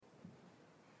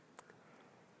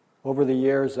Over the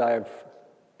years, I've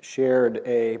shared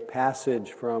a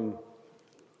passage from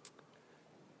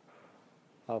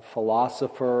a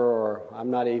philosopher, or I'm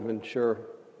not even sure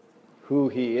who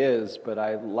he is, but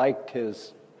I liked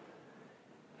his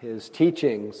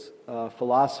teachings, a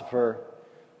philosopher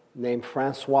named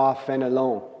Francois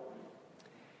Fenelon.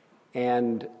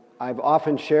 And I've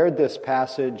often shared this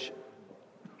passage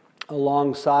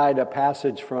alongside a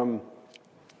passage from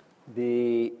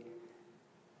the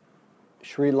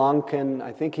Sri Lankan,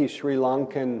 I think he's Sri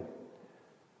Lankan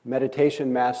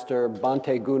meditation master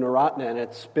Bhante Gunaratna, and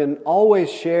it's been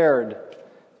always shared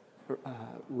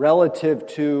relative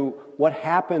to what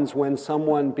happens when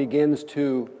someone begins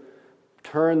to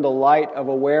turn the light of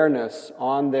awareness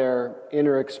on their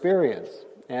inner experience.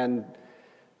 And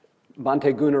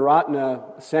Bhante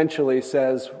Gunaratna essentially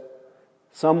says,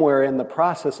 somewhere in the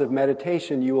process of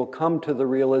meditation, you will come to the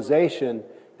realization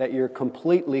that you're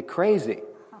completely crazy.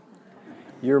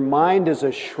 Your mind is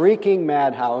a shrieking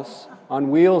madhouse on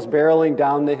wheels barreling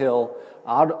down the hill,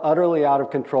 utterly out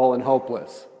of control and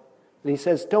hopeless. And he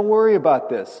says, don't worry about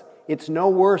this. It's no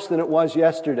worse than it was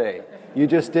yesterday. You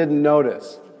just didn't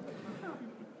notice.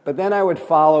 But then I would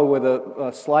follow with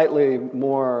a slightly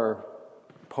more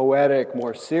poetic,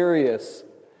 more serious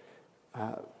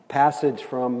passage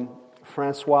from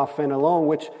Francois Fenelon,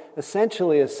 which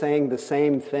essentially is saying the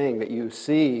same thing, that you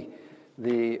see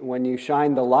when you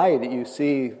shine the light, you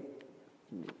see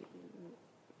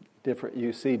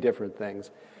different things.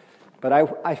 But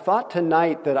I thought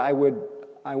tonight that I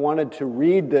wanted to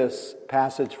read this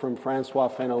passage from Francois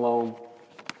Fenelon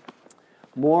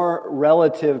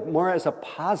more as a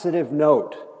positive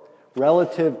note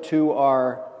relative to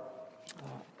our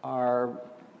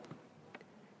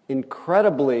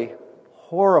incredibly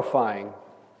horrifying,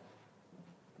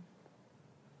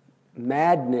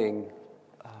 maddening,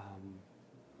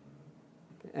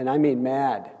 and I mean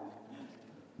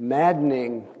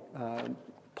maddening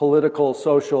political,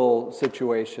 social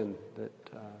situation, that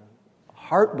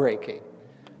heartbreaking.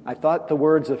 I thought the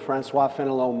words of Francois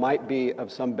Fenelon might be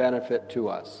of some benefit to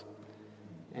us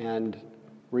and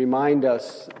remind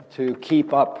us to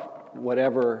keep up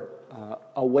whatever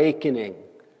awakening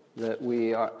that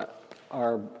we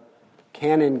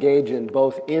can engage in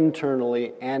both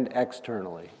internally and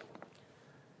externally.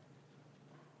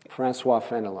 Francois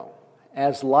Fenelon.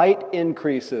 As light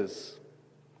increases,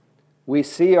 we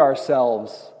see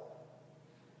ourselves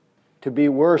to be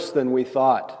worse than we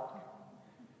thought.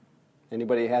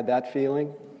 Anybody had that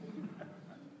feeling?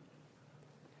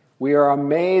 We are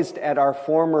amazed at our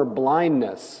former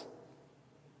blindness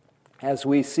as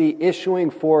we see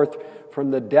issuing forth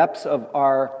from the depths of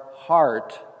our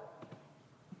heart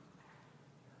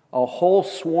a whole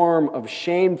swarm of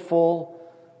shameful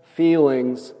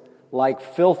feelings like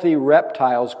filthy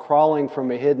reptiles crawling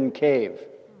from a hidden cave.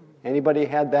 Anybody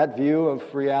had that view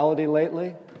of reality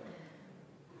lately?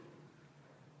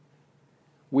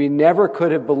 We never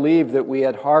could have believed that we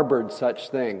had harbored such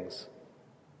things.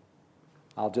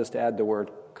 I'll just add the word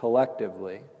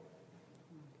collectively.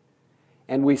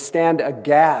 And we stand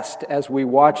aghast as we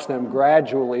watch them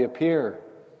gradually appear.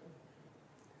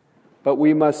 But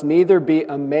we must neither be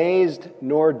amazed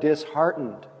nor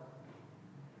disheartened.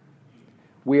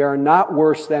 We are not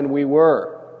worse than we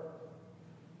were.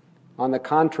 On the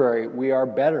contrary, we are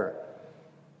better.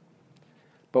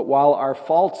 But while our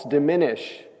faults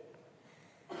diminish,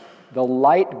 the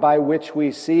light by which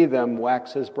we see them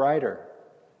waxes brighter,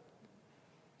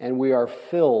 and we are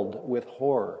filled with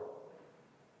horror.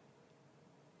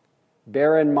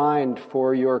 Bear in mind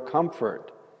for your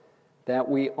comfort that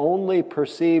we only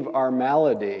perceive our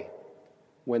malady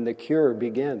when the cure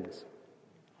begins.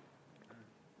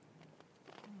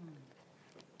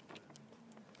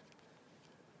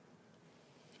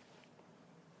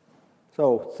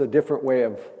 So it's a different way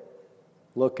of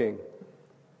looking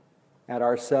at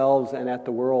ourselves and at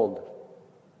the world.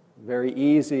 Very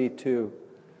easy to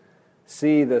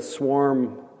see the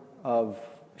swarm of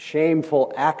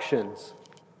shameful actions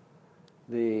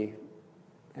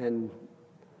and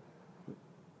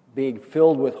being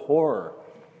filled with horror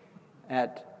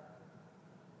at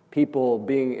people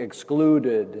being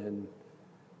excluded and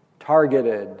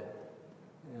targeted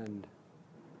and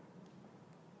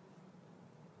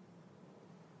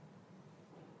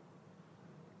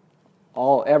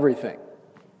everything.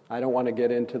 I don't want to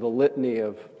get into the litany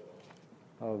of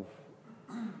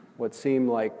what seem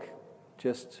like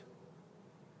just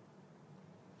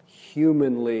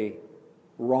humanly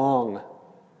wrong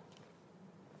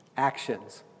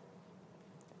actions.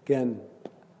 Again,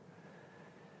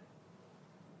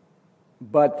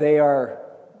 but they are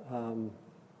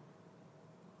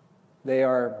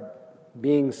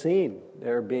being seen,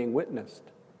 they're being witnessed.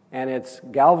 And it's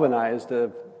galvanized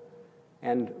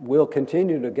and will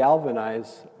continue to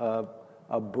galvanize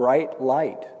a bright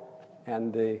light.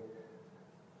 And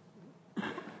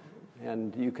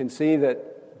you can see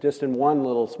that just in one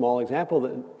little small example,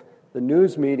 that the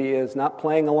news media is not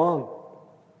playing along.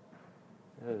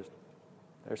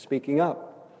 They're speaking up.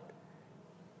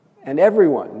 And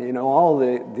everyone, all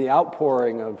the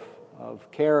outpouring of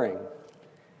caring.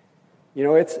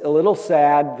 It's a little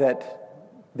sad that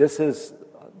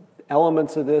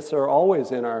elements of this are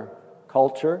always in our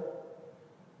culture.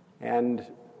 And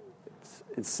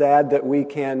it's sad that we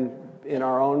can, in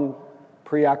our own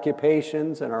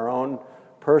preoccupations and our own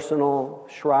personal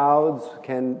shrouds,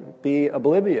 can be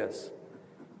oblivious.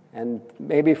 And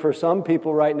maybe for some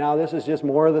people right now, this is just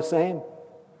more of the same.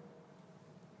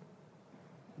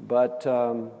 But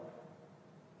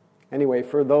anyway,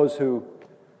 for those who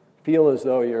feel as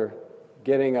though you're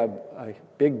getting a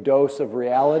big dose of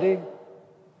reality,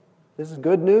 this is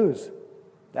good news.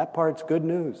 That part's good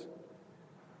news.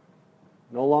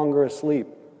 No longer asleep.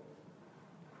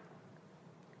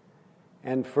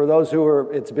 And for those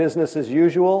it's business as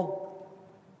usual,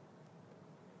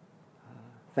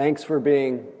 thanks for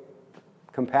being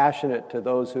compassionate to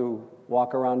those who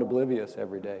walk around oblivious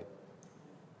every day.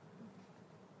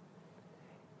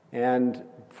 And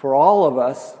for all of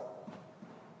us,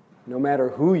 no matter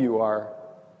who you are,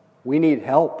 we need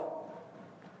help.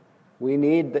 We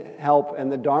need the help,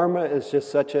 and the Dharma is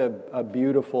just such a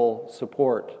beautiful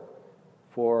support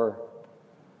for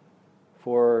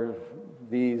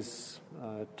these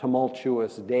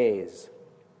tumultuous days.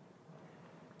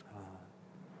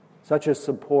 Such a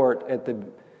support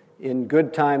in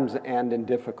good times and in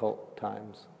difficult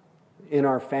times, in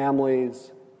our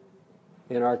families,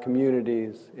 in our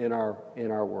communities, in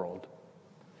our world.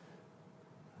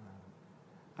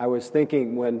 I was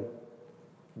thinking when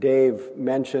Dave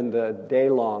mentioned the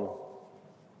day-long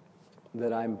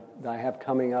that I have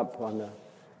coming up on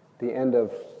the end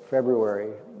of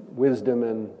February, wisdom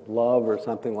and love or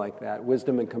something like that,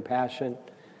 wisdom and compassion.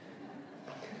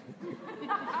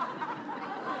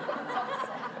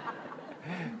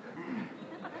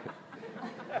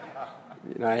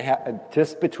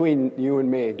 Just between you and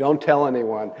me, don't tell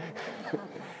anyone.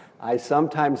 I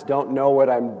sometimes don't know what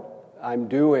I'm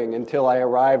doing until I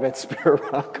arrive at Spirit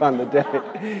Rock on the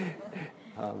day.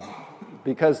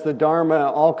 Because the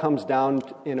Dharma all comes down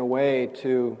in a way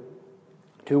to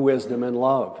wisdom and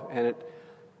love. And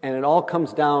it all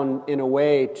comes down in a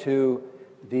way to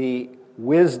the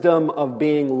wisdom of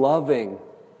being loving,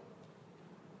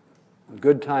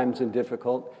 good times and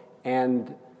difficult,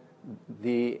 and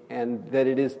that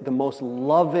it is the most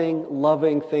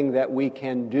loving thing that we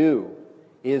can do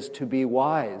is to be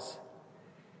wise.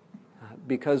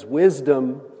 Because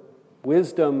wisdom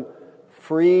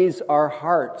frees our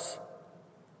hearts.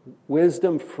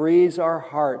 Wisdom frees our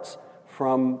hearts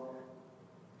from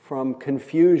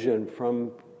confusion,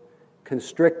 from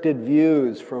constricted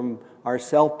views, from our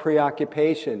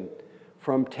self-preoccupation,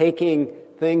 from taking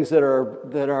things that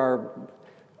are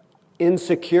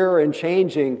insecure and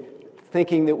changing,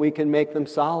 thinking that we can make them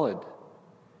solid,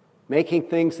 making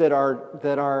things that are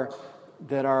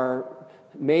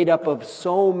made up of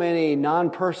so many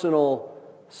non-personal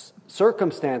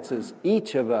circumstances,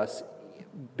 each of us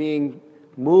being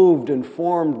moved and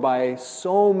formed by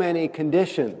so many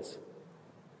conditions,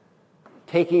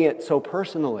 taking it so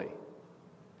personally.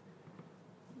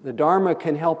 The Dharma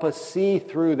can help us see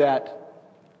through that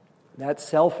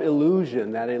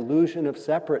self-illusion, that illusion of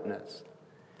separateness.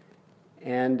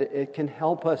 And it can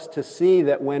help us to see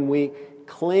that when we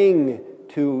cling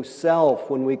to self,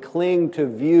 when we cling to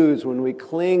views, when we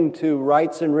cling to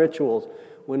rites and rituals,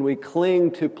 when we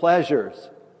cling to pleasures,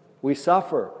 we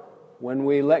suffer. When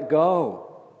we let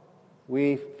go,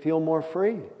 we feel more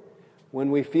free.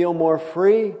 When we feel more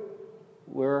free,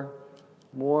 we're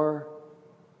more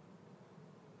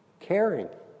caring.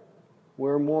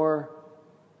 We're more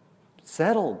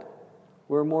settled.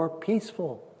 We're more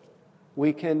peaceful.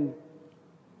 We're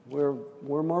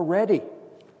more ready.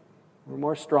 We're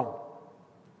more strong.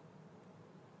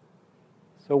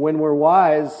 So when we're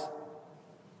wise,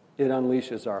 it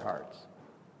unleashes our hearts.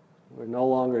 We're no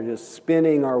longer just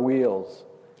spinning our wheels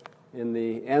in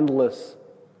the endless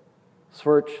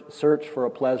search for a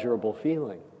pleasurable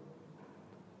feeling,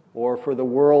 or for the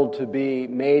world to be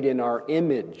made in our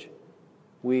image.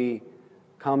 We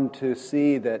come to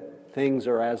see that things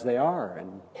are as they are,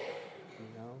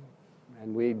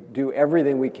 and we do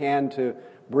everything we can to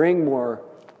bring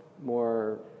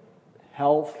more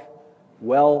health,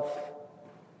 wealth,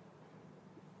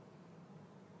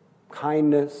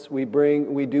 kindness. We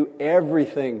do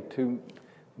everything to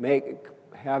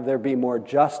have there be more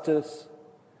justice,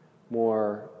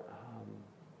 more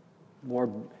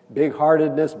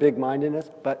big-heartedness, big-mindedness,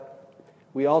 but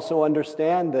we also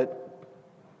understand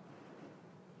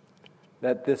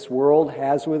that this world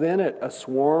has within it a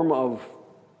swarm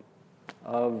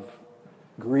of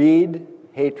greed,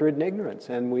 hatred, and ignorance,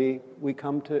 and we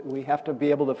have to be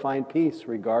able to find peace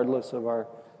regardless of our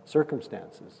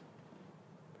circumstances.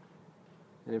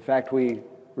 And in fact, we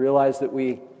realize that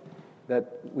we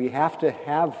have to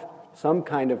have some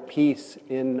kind of peace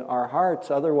in our hearts.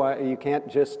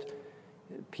 Otherwise,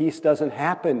 peace doesn't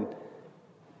happen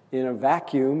in a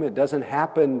vacuum. It doesn't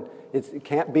happen, it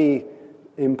can't be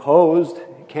imposed.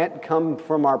 It can't come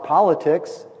from our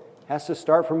politics. It has to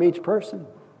start from each person.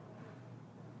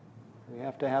 We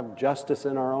have to have justice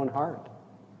in our own heart.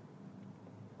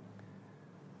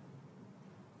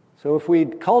 So if we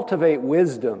cultivate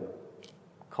wisdom,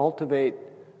 cultivate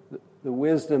the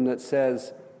wisdom that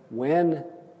says when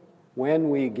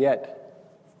we get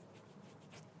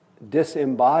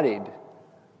disembodied,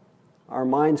 our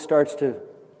mind starts to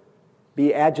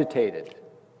be agitated.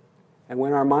 And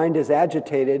when our mind is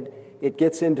agitated, it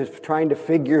gets into trying to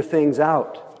figure things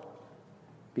out.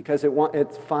 Because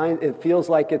it feels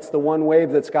like it's the one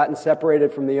wave that's gotten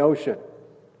separated from the ocean.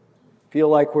 Feel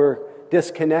like we're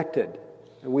disconnected.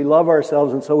 And we love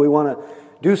ourselves, and so we want to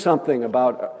do something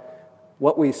about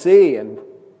what we see. And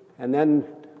then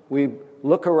we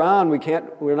look around.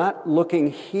 We're not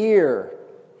looking here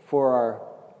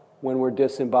when we're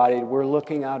disembodied. We're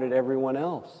looking out at everyone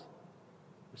else.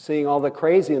 We're seeing all the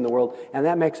crazy in the world, and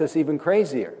that makes us even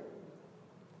crazier.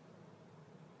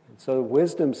 And so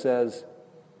wisdom says,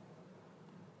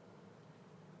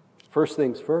 first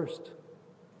things first.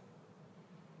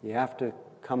 You have to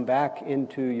come back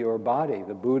into your body.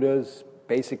 The Buddha's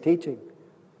basic teaching.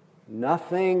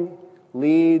 Nothing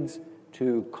leads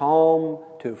to calm,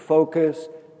 to focus,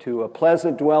 to a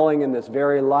pleasant dwelling in this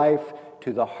very life,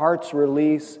 to the heart's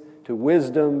release, to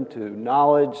wisdom, to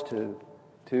knowledge, to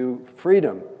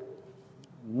freedom,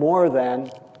 more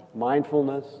than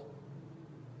mindfulness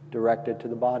directed to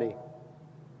the body.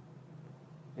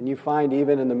 And you find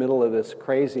even in the middle of this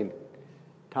crazy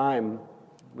time,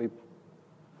 we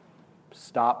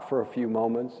stop for a few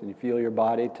moments and you feel your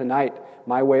body. Tonight,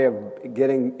 my way of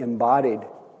getting embodied,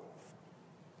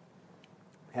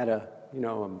 had a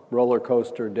roller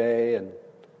coaster day,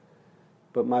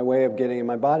 but my way of getting in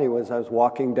my body was I was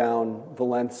walking down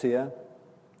Valencia,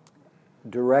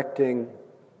 directing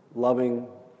loving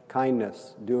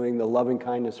kindness, doing the loving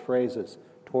kindness phrases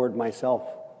toward myself.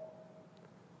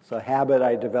 It's a habit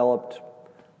I developed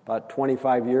about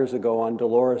 25 years ago on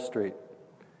Dolores Street.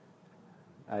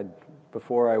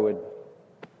 Before I would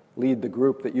lead the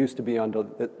group that used to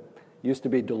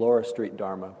be Dolores Street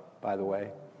Dharma, by the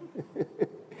way.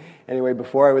 Anyway,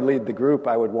 before I would lead the group,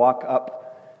 I would walk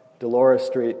up Dolores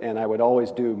Street, and I would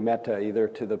always do metta, either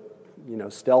to the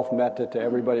stealth metta to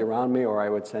everybody around me, or I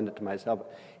would send it to myself.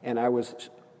 And I was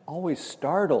always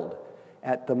startled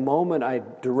at the moment I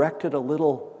directed a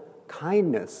little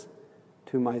kindness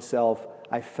to myself.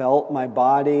 I felt my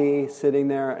body sitting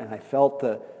there, and I felt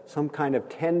some kind of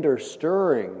tender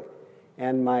stirring,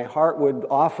 and my heart would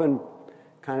often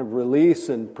kind of release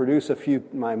and produce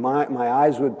my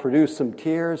eyes would produce some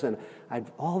tears, and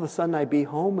all of a sudden I'd be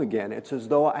home again. It's as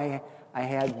though I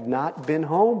had not been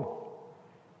home.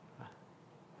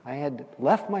 I had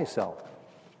left myself.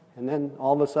 And then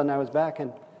all of a sudden I was back,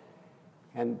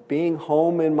 and being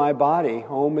home in my body,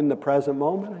 home in the present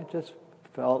moment, I just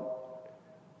felt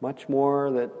much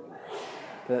more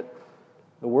that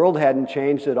the world hadn't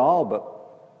changed at all,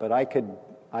 but I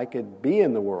could be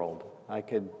in the world.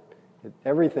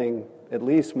 Everything, at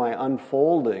least my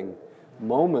unfolding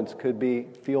moments, could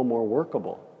feel more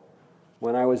workable.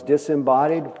 When I was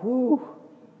disembodied, I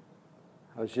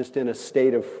was just in a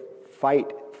state of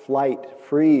fight, flight,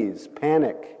 freeze,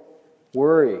 panic,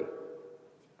 worry,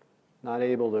 not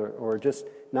able to, or just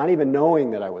not even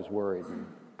knowing that I was worried and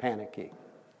panicky.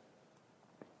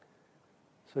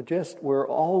 So we're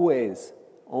always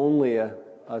only a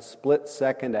split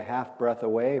second, a half breath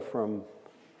away from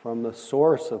the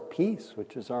source of peace,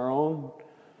 which is our own,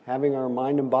 having our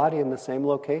mind and body in the same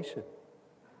location.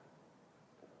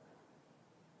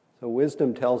 So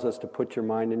wisdom tells us to put your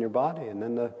mind in your body. And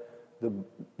then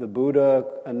the Buddha,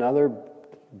 another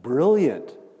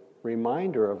brilliant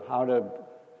reminder of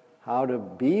how to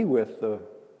be with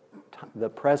the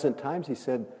present times. He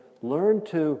said, learn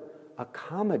to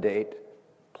accommodate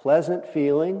pleasant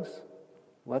feelings,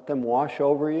 let them wash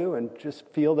over you, and just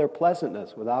feel their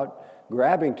pleasantness without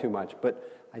grabbing too much.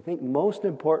 But I think most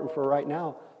important for right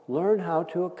now, learn how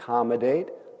to accommodate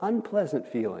unpleasant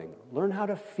feeling. Learn how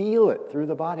to feel it through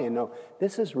the body and know,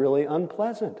 this is really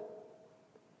unpleasant.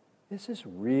 This is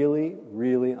really,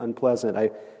 really unpleasant.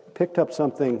 I picked up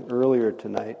something earlier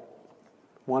tonight,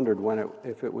 wondered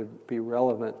if it would be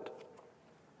relevant.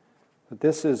 But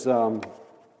this is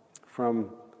from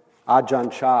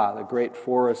Ajahn Chah, the great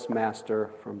forest master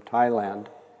from Thailand,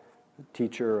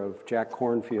 teacher of Jack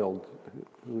Cornfield,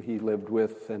 who he lived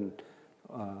with and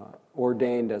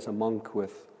ordained as a monk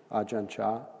with Ajahn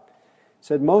Chah.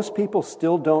 Said, most people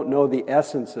still don't know the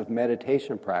essence of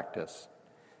meditation practice.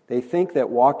 They think that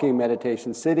walking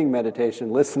meditation, sitting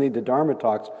meditation, listening to Dharma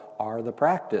talks are the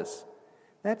practice.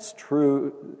 That's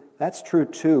true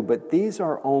too, but these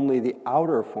are only the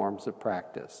outer forms of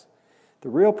practice. The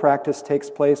real practice takes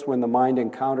place when the mind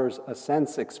encounters a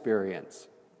sense experience.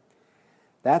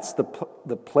 That's the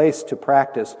place to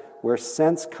practice where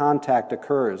sense contact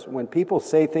occurs. When people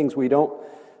say things we don't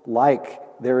like,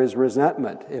 there is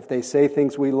resentment. If they say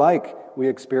things we like, we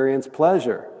experience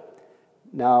pleasure.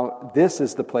 Now, this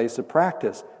is the place of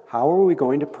practice. How are we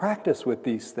going to practice with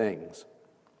these things?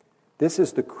 This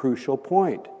is the crucial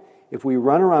point. If we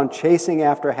run around chasing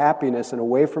after happiness and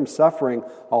away from suffering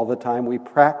all the time, we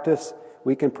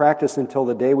can practice until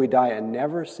the day we die and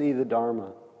never see the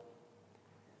Dharma.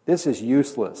 This is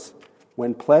useless.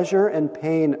 When pleasure and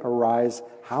pain arise,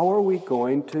 how are we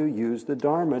going to use the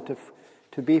Dharma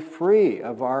to be free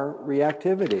of our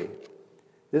reactivity?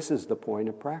 This is the point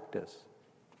of practice.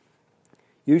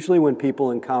 Usually when people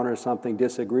encounter something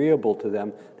disagreeable to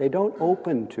them, they don't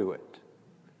open to it.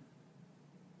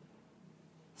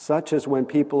 Such as when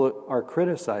people are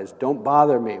criticized, don't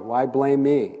bother me, why blame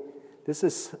me? This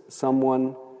is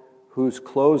someone who's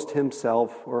closed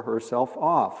himself or herself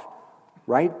off.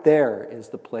 Right there is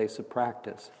the place of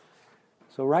practice.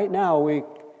 So right now,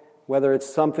 whether it's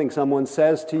something someone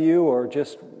says to you or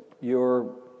just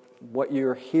what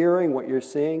you're hearing, what you're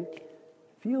seeing,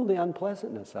 feel the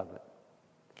unpleasantness of it.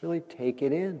 Really take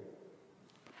it in.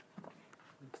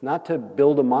 It's not to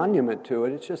build a monument to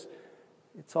it.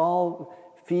 It's all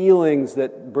feelings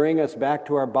that bring us back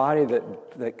to our body,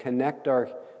 that connect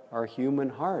our human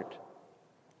heart.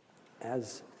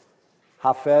 As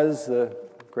Hafez, the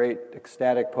great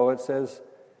ecstatic poet, says,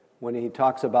 when he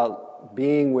talks about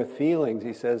being with feelings,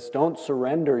 he says, don't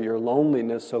surrender your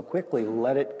loneliness so quickly.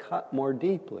 Let it cut more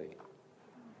deep.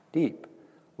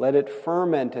 Let it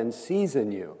ferment and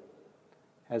season you,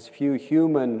 as few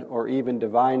human or even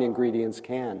divine ingredients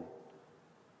can.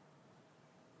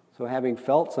 So having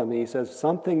felt something, he says,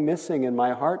 something missing in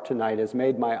my heart tonight has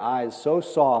made my eyes so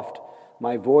soft,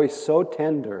 my voice so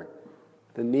tender,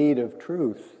 the need of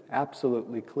truth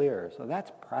absolutely clear. So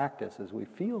that's practice as we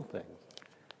feel things.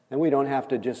 And we don't have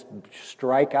to just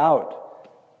strike out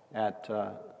at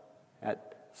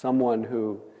someone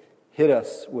who hit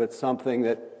us with something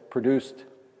that produced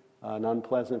an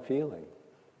unpleasant feeling.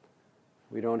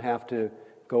 We don't have to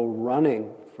go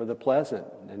running for the pleasant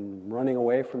and running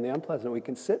away from the unpleasant. We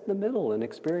can sit in the middle and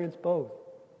experience both.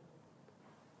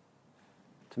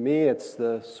 To me, it's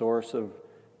the source of,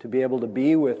 to be able to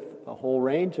be with a whole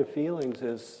range of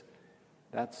feelings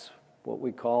that's what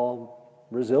we call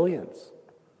resilience.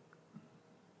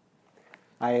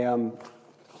 I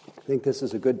think this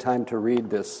is a good time to read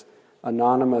this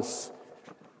anonymous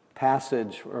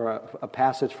passage, or a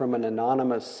passage from an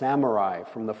anonymous samurai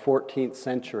from the 14th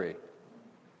century.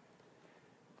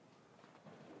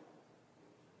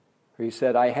 He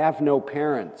said, I have no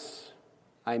parents.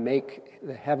 I make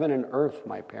the heaven and earth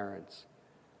my parents.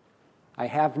 I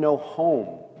have no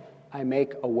home. I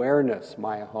make awareness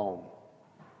my home.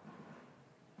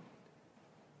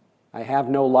 I have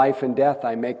no life and death.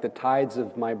 I make the tides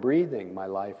of my breathing my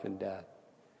life and death.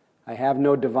 I have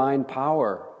no divine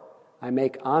power. I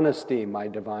make honesty my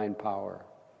divine power.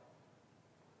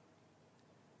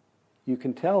 You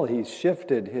can tell he's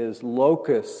shifted his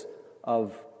locus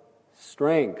of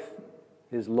strength,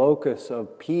 his locus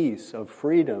of peace, of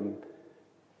freedom,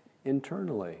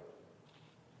 internally.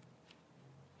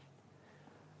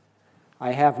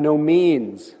 I have no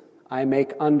means. I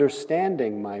make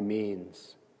understanding my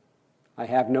means. I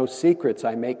have no secrets.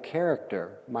 I make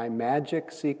character my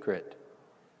magic secret.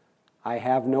 I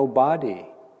have no body.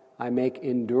 I make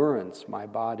endurance my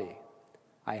body.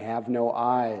 I have no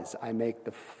eyes. I make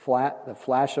the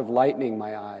flash of lightning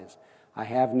my eyes. I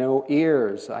have no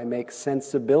ears. I make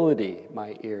sensibility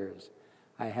my ears.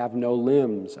 I have no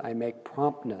limbs. I make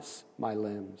promptness my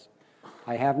limbs.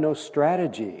 I have no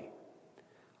strategy.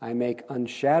 I make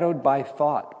unshadowed by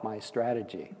thought my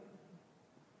strategy.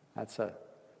 It's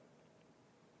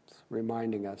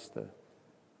reminding us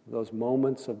those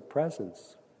moments of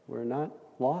presence. We're not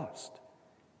lost.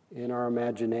 in our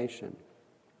imagination.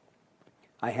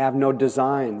 I have no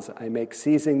designs. I make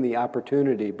seizing the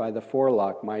opportunity by the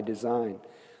forelock my design.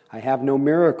 I have no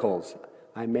miracles.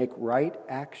 I make right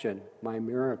action my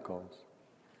miracles.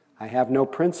 I have no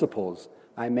principles.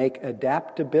 I make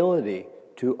adaptability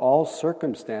to all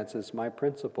circumstances my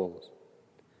principles.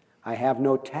 I have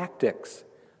no tactics.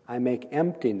 I make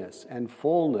emptiness and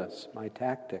fullness my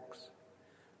tactics.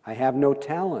 I have no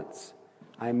talents.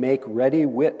 I make ready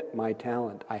wit my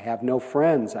talent. I have no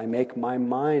friends. I make my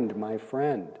mind my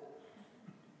friend.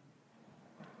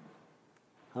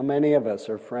 How many of us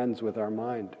are friends with our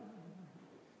mind?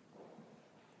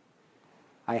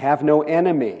 I have no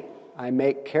enemy. I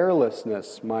make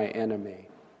carelessness my enemy.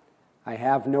 I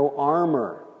have no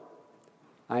armor.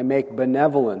 I make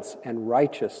benevolence and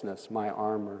righteousness my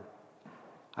armor.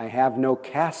 I have no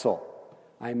castle.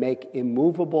 I make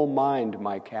immovable mind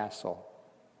my castle.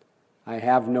 I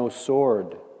have no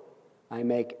sword. I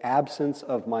make absence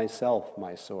of myself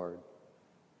my sword.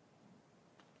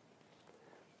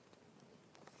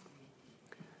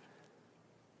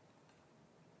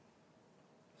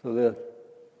 So the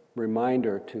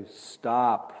reminder to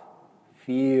stop,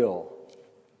 feel,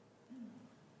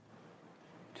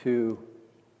 to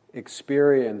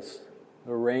experience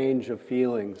a range of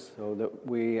feelings so that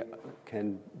we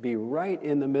can be right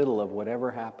in the middle of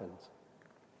whatever happens.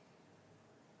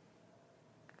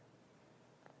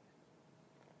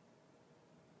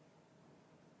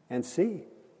 And see,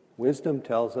 wisdom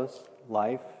tells us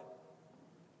life,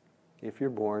 if you're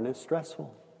born, is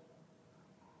stressful.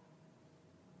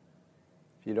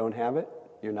 If you don't have it,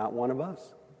 you're not one of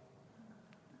us.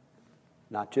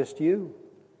 Not just you.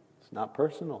 It's not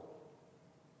personal.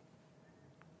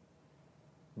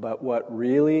 But what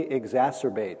really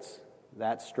exacerbates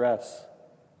that stress,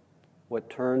 what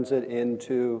turns it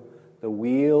into the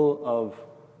wheel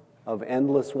of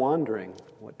endless wandering,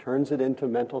 what turns it into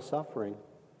mental suffering,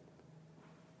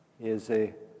 is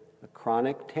a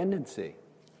chronic tendency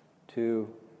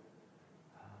to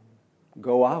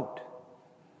go out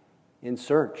in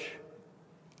search,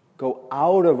 go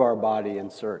out of our body in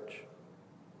search,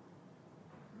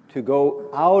 to go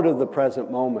out of the present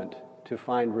moment to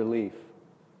find relief,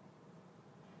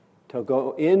 to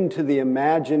go into the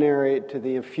imaginary, to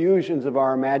the effusions of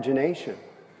our imagination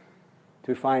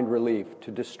to find relief, to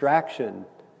distraction,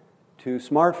 to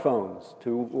smartphones,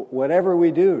 to whatever we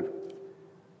do.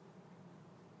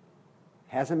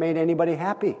 Hasn't made anybody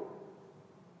happy.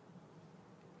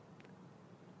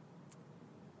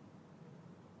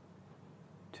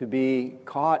 To be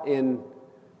caught in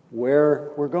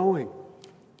where we're going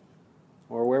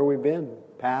or where we've been,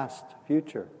 past,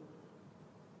 future.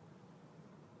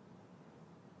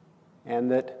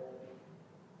 And that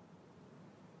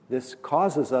this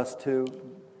causes us to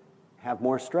have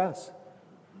more stress.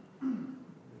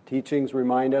 Teachings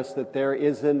remind us that there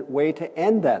is a way to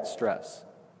end that stress.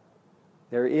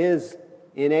 There is,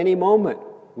 in any moment,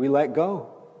 we let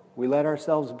go. We let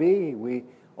ourselves be. We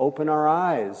open our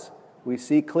eyes. We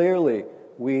see clearly.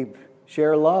 We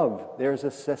share love. There's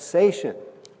a cessation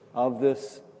of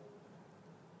this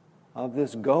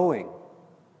going.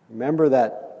 Remember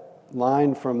that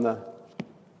line from the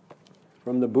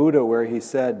Buddha where he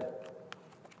said,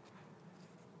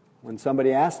 when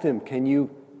somebody asked him, can you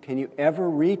ever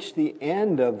reach the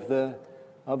end of the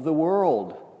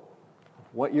world?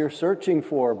 What you're searching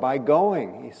for by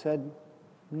going? He said,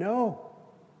 no.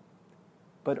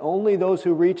 But only those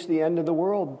who reach the end of the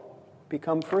world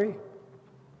become free.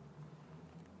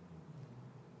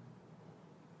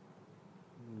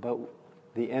 But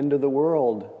the end of the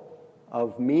world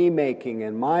of me making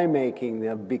and my making,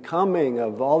 of becoming,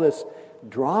 of all this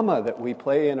drama that we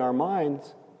play in our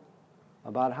minds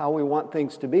about how we want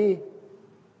things to be,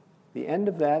 the end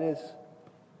of that is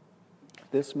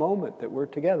this moment that we're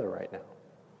together right now.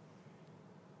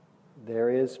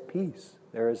 There is peace.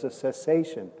 There is a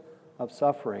cessation of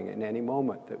suffering in any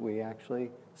moment that we actually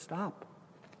stop.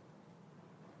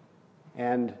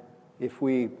 And if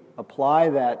we apply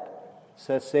that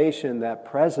cessation, that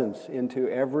presence into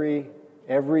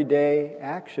everyday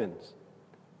actions,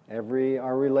 our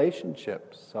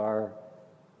relationships, our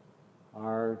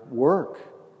work,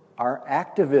 our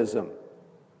activism,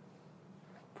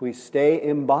 if we stay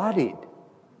embodied,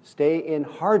 stay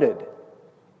in-hearted,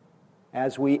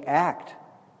 as we act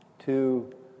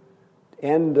to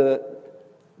end the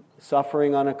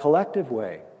suffering on a collective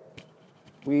way.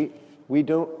 We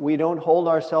don't hold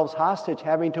ourselves hostage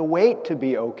having to wait to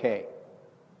be okay.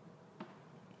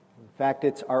 In fact,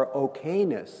 it's our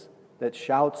okayness that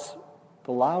shouts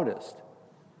the loudest.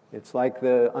 It's like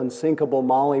the unsinkable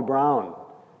Molly Brown,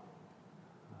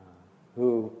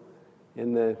 who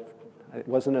in the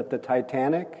Wasn't it the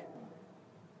Titanic?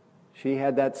 She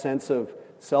had that sense of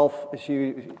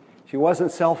she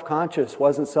wasn't self-conscious,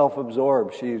 wasn't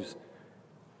self-absorbed. She's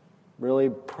really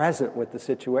present with the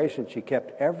situation. She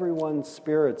kept everyone's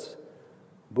spirits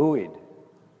buoyed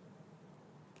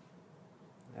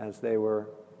as they were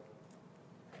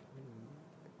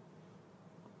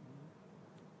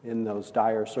in those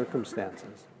dire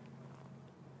circumstances.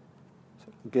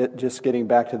 Just getting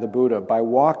back to the Buddha, by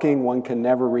walking one can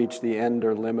never reach the end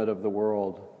or limit of the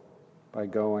world by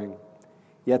going.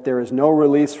 Yet there is no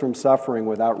release from suffering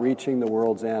without reaching the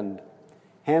world's end.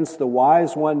 Hence the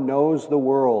wise one knows the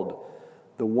world.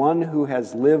 The one who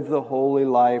has lived the holy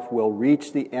life will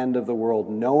reach the end of the world,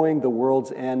 knowing the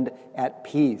world's end at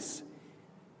peace.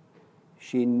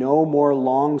 She no more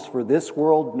longs for this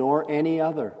world nor any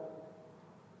other.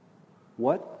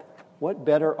 What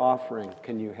better offering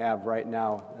can you have right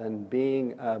now than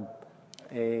being an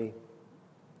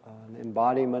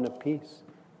embodiment of peace?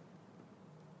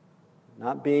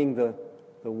 Not being the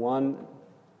one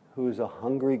who's a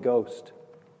hungry ghost,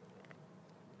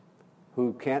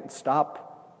 who can't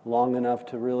stop long enough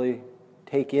to really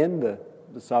take in the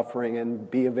suffering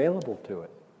and be available to it.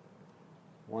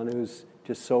 One who's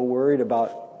just so worried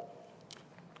about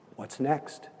what's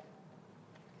next.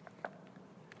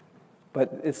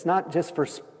 But it's not just for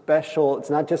it's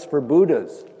not just for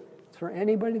Buddhas. It's for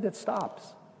anybody that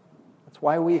stops. That's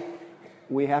why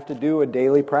we have to do a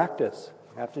daily practice,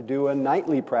 have to do a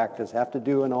nightly practice, have to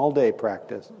do an all-day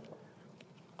practice.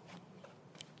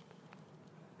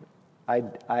 I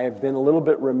have been a little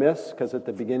bit remiss because at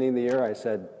the beginning of the year I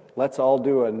said, let's all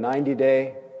do a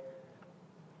 90-day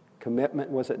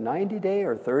commitment. Was it 90-day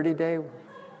or 30-day?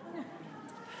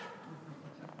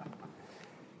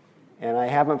 And I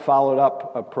haven't followed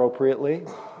up appropriately,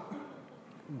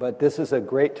 but this is a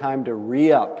great time to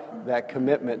re-up that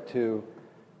commitment to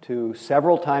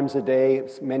several times a day,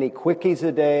 as many quickies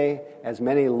a day, as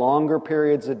many longer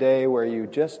periods a day where you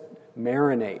just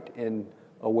marinate in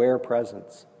aware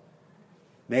presence.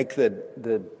 Make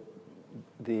the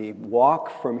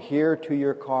walk from here to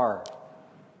your car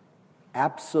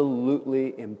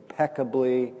absolutely,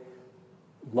 impeccably,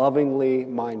 lovingly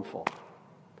mindful.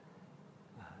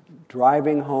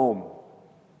 Driving home,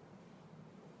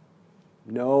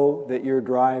 know that you're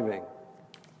driving.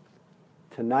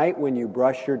 Tonight when you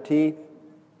brush your teeth,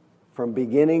 from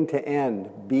beginning to end,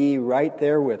 be right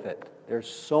there with it. There's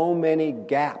so many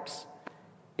gaps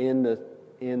in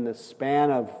the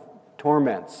span of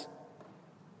torments.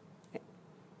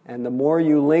 And the more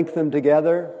you link them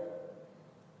together,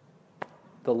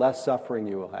 the less suffering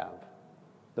you will have.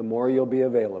 The more you'll be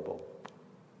available.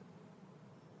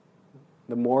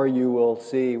 The more you will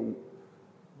see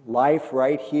life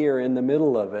right here in the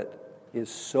middle of it is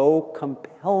so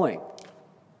compelling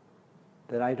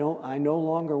that I no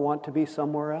longer want to be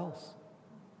somewhere else.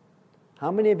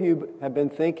 How many of you have been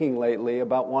thinking lately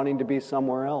about wanting to be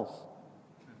somewhere else?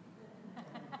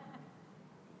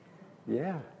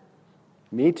 Yeah,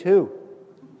 me too.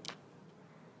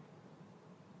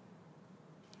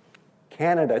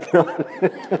 Canada.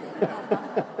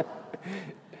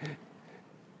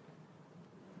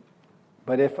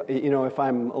 But if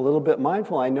I'm a little bit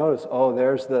mindful, I notice,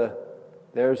 there's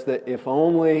the if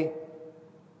only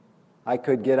I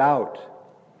could get out.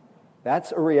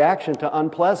 That's a reaction to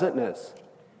unpleasantness.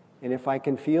 And if I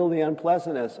can feel the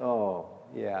unpleasantness,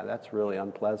 yeah, that's really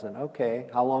unpleasant. Okay,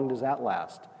 how long does that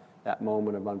last? That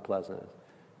moment of unpleasantness.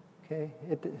 Okay,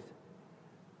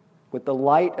 with the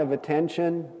light of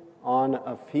attention on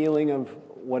a feeling of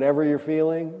whatever you're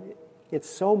feeling, it's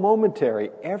so momentary,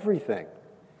 everything.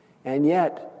 And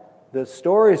yet, the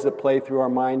stories that play through our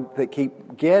mind that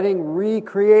keep getting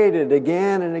recreated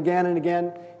again and again and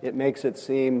again, it makes it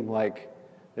seem like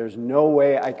there's no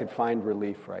way I could find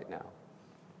relief right now.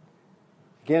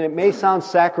 Again, it may sound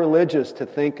sacrilegious to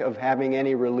think of having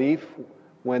any relief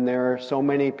when there are so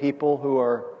many people who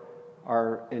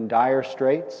are in dire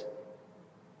straits,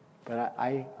 but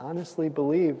I honestly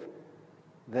believe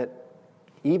that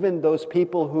even those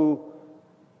people who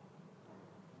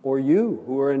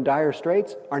are in dire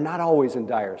straits are not always in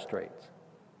dire straits.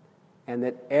 And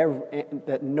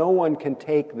that no one can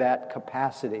take that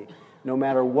capacity, no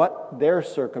matter what their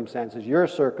circumstances, your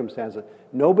circumstances,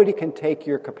 nobody can take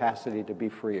your capacity to be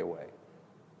free away.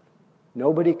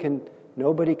 Nobody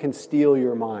can steal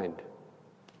your mind,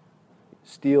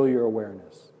 steal your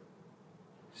awareness,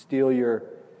 steal your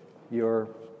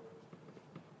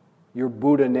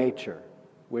Buddha nature,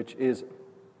 which is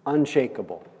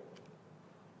unshakable,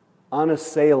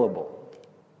 unassailable.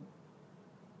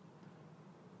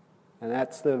 And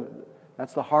that's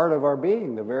the heart of our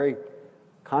being, the very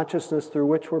consciousness through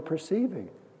which we're perceiving.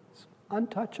 It's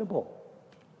untouchable.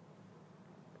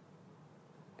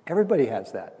 Everybody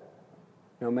has that,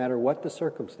 no matter what the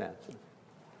circumstances.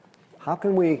 How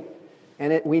can we,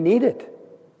 we need it.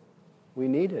 We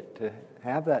need it to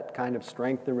have that kind of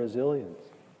strength and resilience.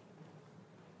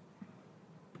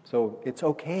 So it's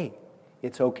okay.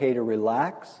 It's okay to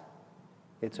relax.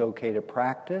 It's okay to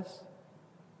practice.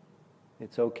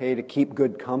 It's okay to keep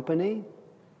good company.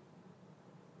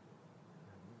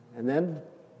 And then,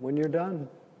 when you're done,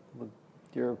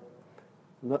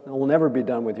 we'll never be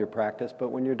done with your practice, but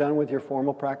when you're done with your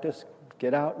formal practice,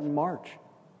 get out and march.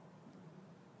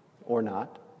 Or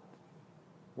not.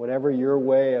 Whatever your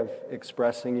way of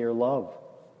expressing your love.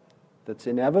 That's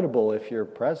inevitable if you're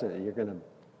present. You're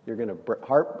going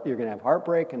to have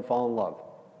heartbreak and fall in love.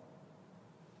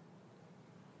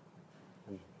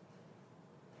 And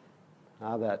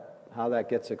how that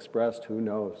gets expressed, who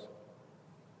knows?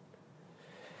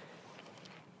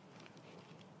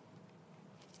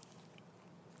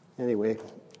 Anyway,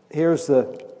 here's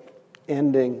the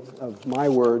ending of my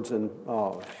words, and I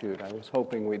was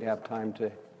hoping we'd have time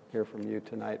to hear from you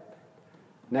tonight.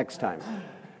 Next time.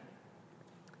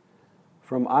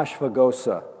 From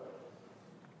Ashvaghosha.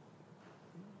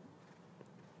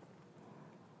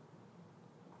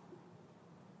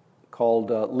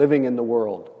 Called Living in the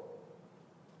World.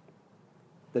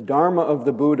 The Dharma of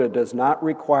the Buddha does not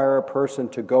require a person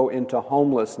to go into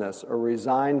homelessness or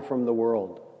resign from the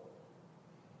world,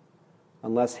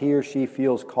 unless he or she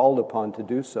feels called upon to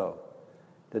do so.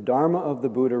 The Dharma of the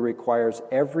Buddha requires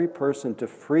every person to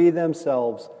free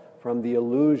themselves from the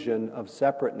illusion of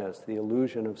separateness, the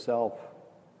illusion of self,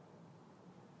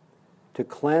 to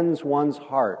cleanse one's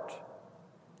heart,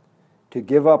 to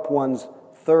give up one's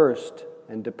thirst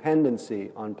and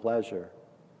dependency on pleasure,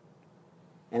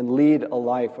 and lead a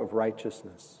life of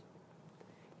righteousness.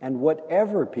 And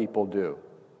whatever people do,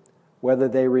 whether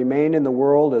they remain in the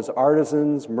world as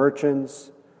artisans,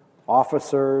 merchants,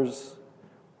 officers,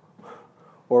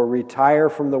 or retire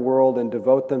from the world and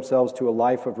devote themselves to a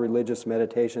life of religious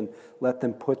meditation, let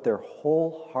them put their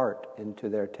whole heart into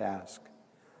their task.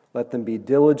 Let them be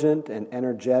diligent and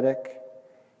energetic,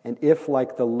 and if,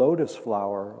 like the lotus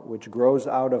flower, which grows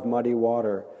out of muddy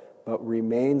water, but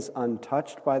remains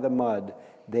untouched by the mud,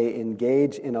 they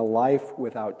engage in a life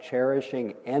without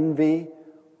cherishing envy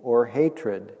or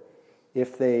hatred,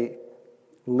 if they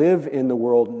live in the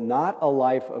world not a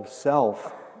life of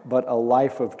self, but a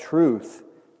life of truth,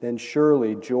 then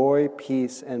surely joy,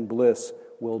 peace, and bliss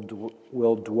will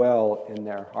dwell in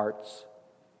their hearts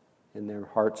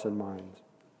and minds.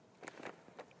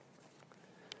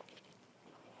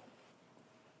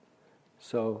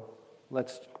 So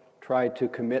let's try to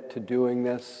commit to doing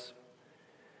this,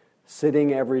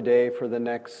 sitting every day for the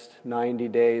next 90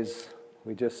 days.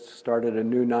 We just started a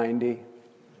new 90.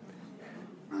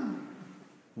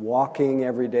 Walking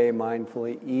every day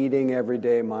mindfully, eating every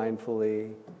day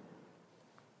mindfully,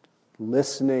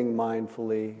 listening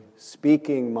mindfully,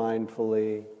 speaking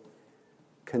mindfully,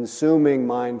 consuming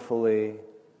mindfully,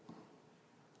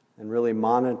 and really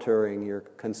monitoring your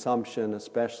consumption,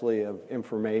 especially of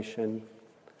information.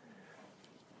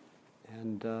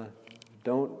 And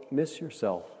don't miss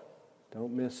yourself.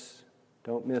 Don't miss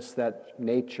that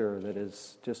nature that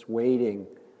is just waiting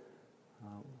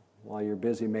while you're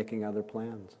busy making other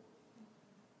plans.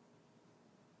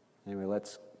 Anyway,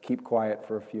 let's keep quiet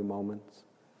for a few moments.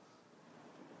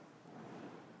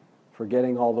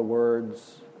 Forgetting all the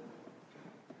words,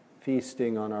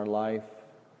 feasting on our life,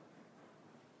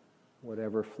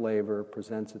 whatever flavor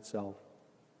presents itself.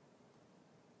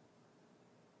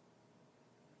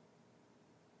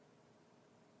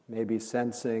 Maybe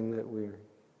sensing that we're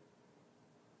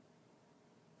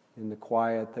in the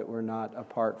quiet, that we're not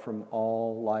apart from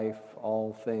all life,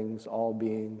 all things, all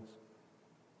beings.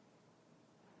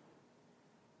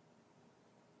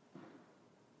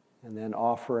 And then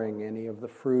offering any of the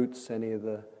fruits, any of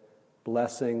the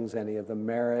blessings, any of the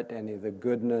merit, any of the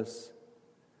goodness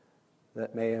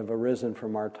that may have arisen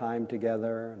from our time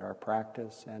together and our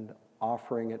practice, and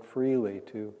offering it freely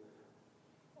to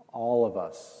all of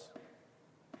us.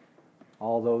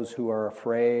 All those who are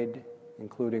afraid,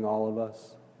 including all of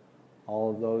us. All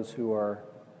of those who are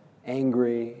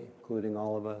angry, including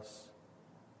all of us.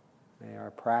 May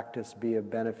our practice be of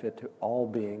benefit to all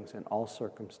beings in all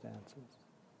circumstances.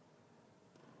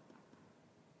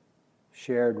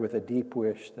 Shared with a deep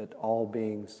wish that all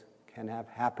beings can have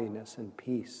happiness and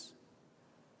peace.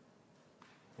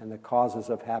 And the causes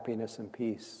of happiness and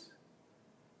peace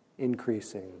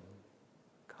increasing,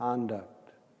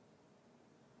 conduct,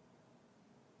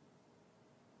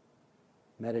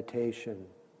 meditation,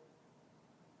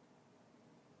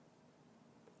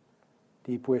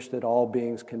 Deep wish that all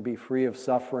beings can be free of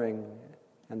suffering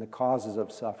and the causes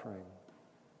of suffering.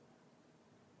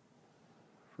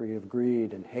 Free of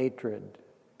greed and hatred,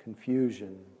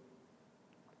 confusion.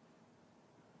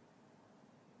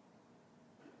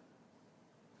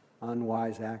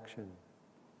 Unwise action.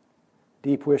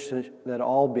 Deep wish that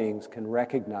all beings can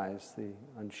recognize the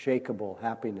unshakable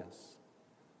happiness,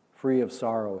 free of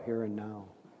sorrow here and now.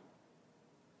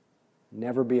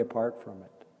 Never be apart from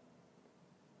it.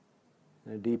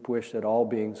 And a deep wish that all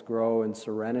beings grow in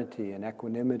serenity and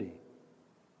equanimity,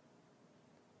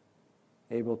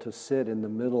 able to sit in the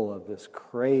middle of this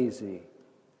crazy,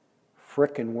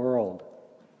 frickin' world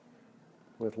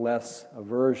with less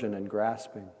aversion and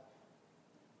grasping.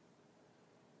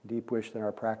 Deep wish that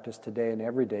our practice today and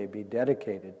every day be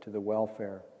dedicated to the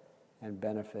welfare and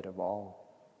benefit of all.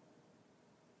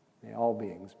 May all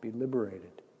beings be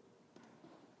liberated.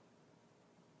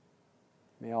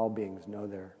 May all beings know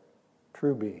their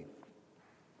true being.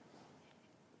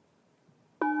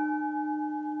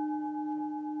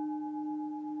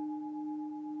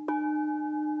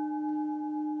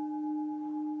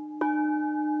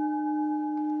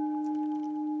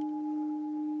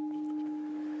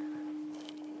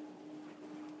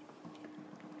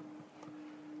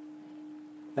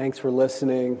 Thanks for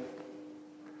listening.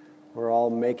 We're all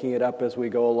making it up as we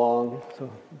go along,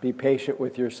 so be patient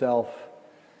with yourself.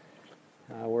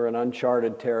 We're in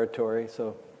uncharted territory,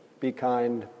 so be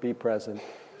kind, be present.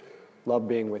 Love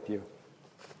being with you.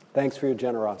 Thanks for your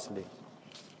generosity.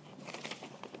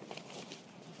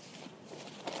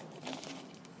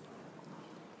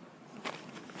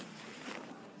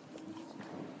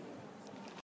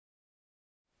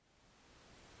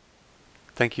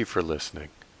 Thank you for listening.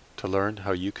 To learn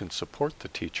how you can support the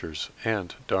teachers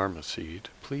and Dharma Seed,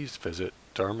 please visit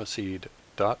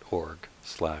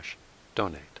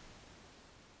dharmaseed.org/donate.